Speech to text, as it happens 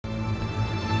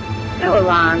Still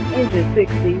alarm, engine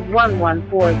 60,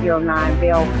 11409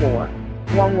 Balfour.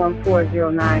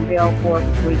 11409 Balfour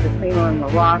between Casino and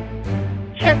Maroc.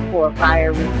 Check for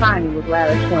fire, responding with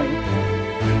ladder 20.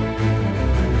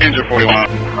 Engine 41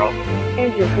 en route.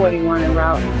 Engine 41 en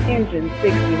route. Engine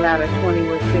 60, ladder 20,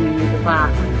 we're sending you the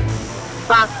box.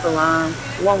 Box alarm,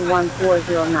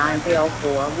 11409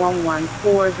 Balfour.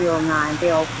 11409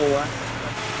 Balfour.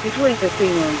 Between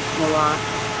Casino and Maroc.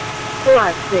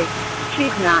 Squad 6,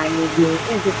 Chief 9 with you.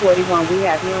 Engine 41, we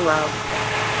have you en route.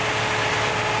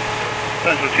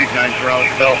 Central Chief 9's route.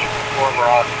 Balfour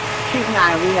Maroc. Chief 9,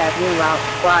 we have you en route.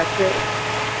 Squad 6.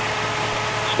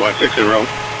 Squad 6 en route.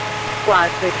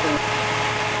 Squad 6 en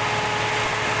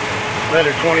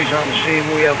Ladder 20's on the scene.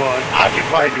 We have an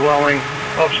occupied dwelling.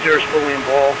 Upstairs fully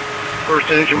involved.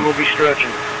 First engine will be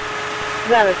stretching.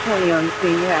 Ladder 20 on the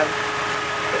scene. You have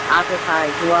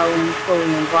occupied dwelling,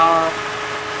 fully involved.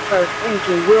 First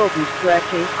engine will be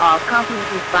stretching. All companies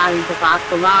responding to box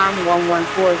alarm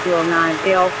 11409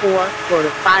 Balfour for the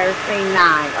fire scene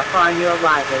 9 upon your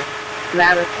arrival.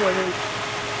 Ladder 20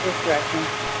 is stretching.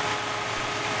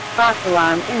 Box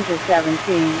alarm engine 17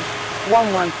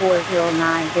 11409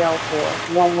 Balfour.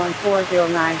 11409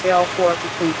 Balfour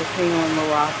between Casino and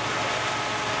Maroc.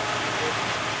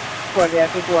 For the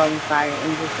epic dwelling fire,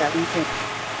 engine 17.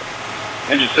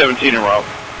 Engine 17 en route.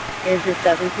 Engine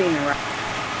 17 en route.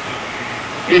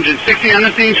 Engine 60 on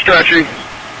the scene, stretching.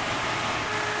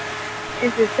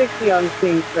 Engine 60 on the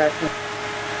scene, stretching.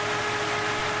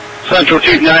 Central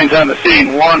Chief 9's on the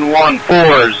scene,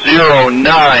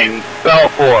 11409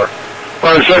 Balfour.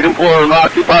 For the second floor of an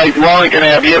occupied dwelling, can I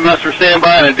have EMS for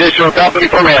standby and additional company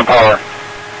for manpower?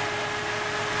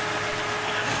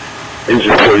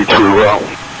 Engine 42 route.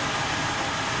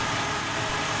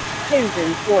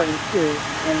 Engine 42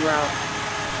 en route.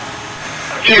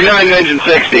 Chief 9 and Engine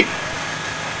 60.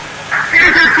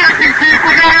 Engine 60, Chief,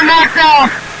 we got him knocked down.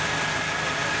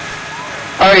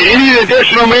 Alright, you need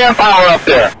additional manpower up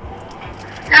there.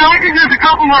 Yeah, I can use a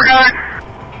couple more guys.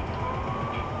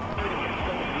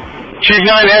 Chief 9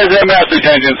 has that message,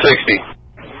 Engine 60.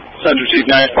 Central Chief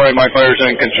 9, part of my fires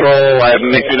in control. I have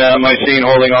Mickey down on my scene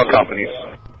holding all companies.